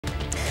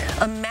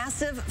A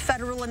massive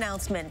federal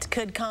announcement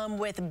could come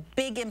with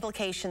big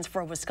implications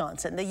for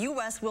Wisconsin. The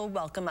U.S. will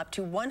welcome up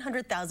to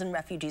 100,000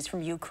 refugees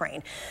from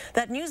Ukraine.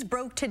 That news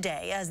broke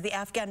today as the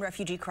Afghan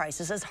refugee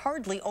crisis is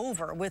hardly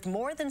over, with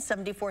more than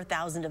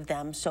 74,000 of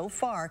them so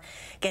far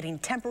getting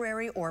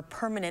temporary or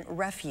permanent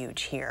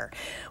refuge here.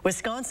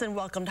 Wisconsin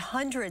welcomed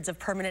hundreds of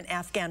permanent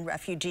Afghan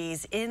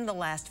refugees in the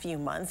last few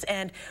months,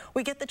 and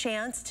we get the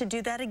chance to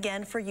do that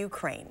again for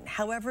Ukraine.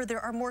 However, there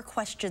are more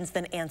questions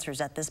than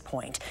answers at this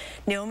point.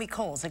 Naomi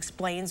Coles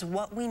explains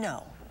what we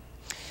know.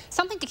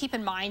 Something to keep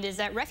in mind is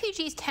that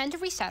refugees tend to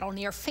resettle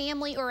near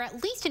family or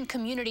at least in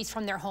communities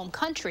from their home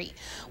country.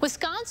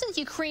 Wisconsin's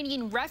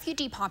Ukrainian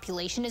refugee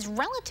population is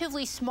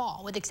relatively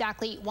small, with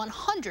exactly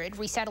 100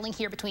 resettling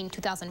here between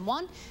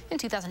 2001 and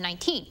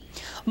 2019.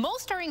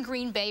 Most are in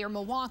Green Bay or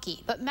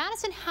Milwaukee, but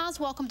Madison has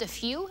welcomed a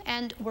few,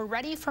 and we're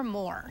ready for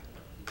more.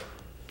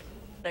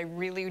 I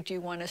really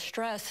do want to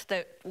stress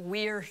that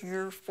we're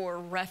here for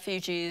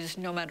refugees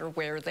no matter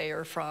where they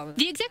are from.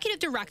 The executive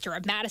director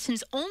of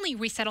Madison's only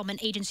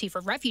resettlement agency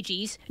for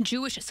refugees,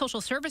 Jewish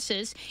Social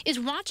Services, is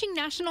watching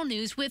national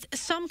news with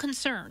some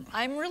concern.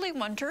 I'm really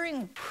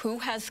wondering who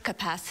has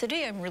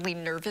capacity. I'm really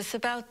nervous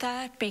about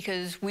that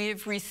because we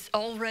have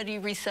already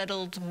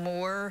resettled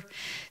more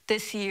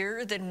this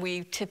year than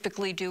we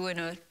typically do in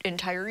an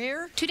entire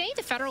year. Today,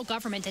 the federal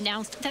government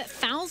announced that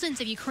thousands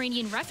of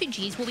Ukrainian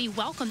refugees will be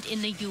welcomed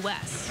in the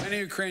U.S. Many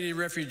Ukrainian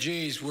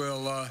refugees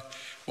will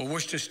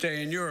wish to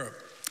stay in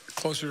Europe,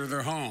 closer to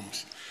their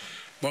homes.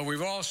 But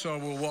we've also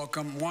will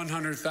welcome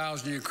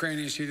 100,000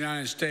 Ukrainians to the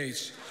United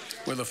States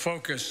with a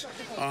focus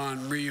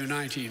on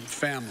reuniting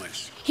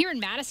families. Here in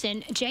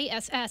Madison,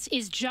 JSS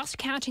is just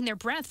catching their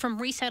breath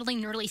from resettling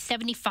nearly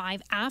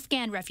 75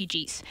 Afghan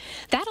refugees.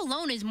 That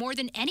alone is more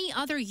than any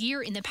other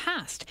year in the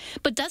past,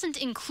 but doesn't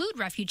include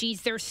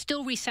refugees they're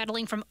still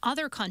resettling from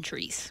other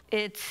countries.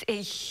 It's a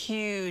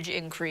huge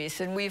increase,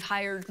 and we've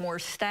hired more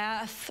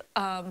staff,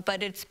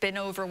 but it's been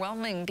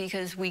overwhelming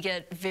because we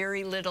get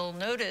very little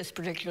notice,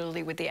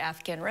 particularly with the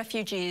Afghan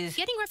refugees.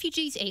 Getting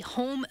refugees a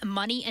home,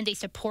 money, and a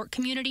support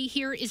community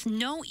here is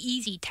no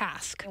easy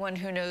task. Anyone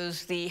who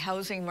knows the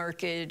housing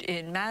market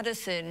in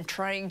Madison,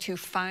 trying to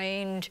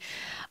find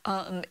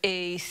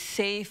a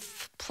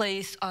safe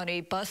place on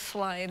a bus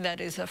line that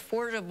is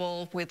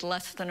affordable with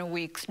less than a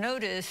week's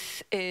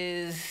notice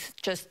is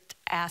just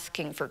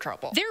asking for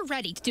trouble. They're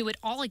ready to do it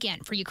all again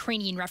for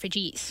Ukrainian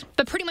refugees.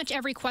 But pretty much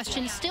every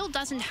question still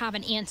doesn't have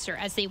an answer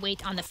as they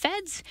wait on the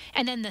feds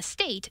and then the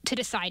state to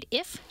decide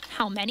if,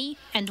 how many,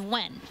 and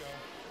when.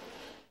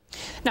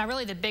 Now,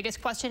 really the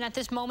biggest question at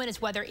this moment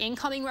is whether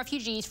incoming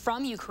refugees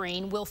from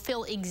Ukraine will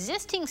fill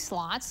existing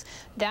slots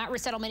that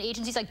resettlement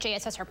agencies like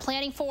JSS are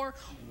planning for,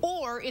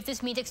 or if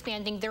this means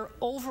expanding their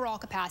overall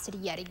capacity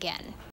yet again.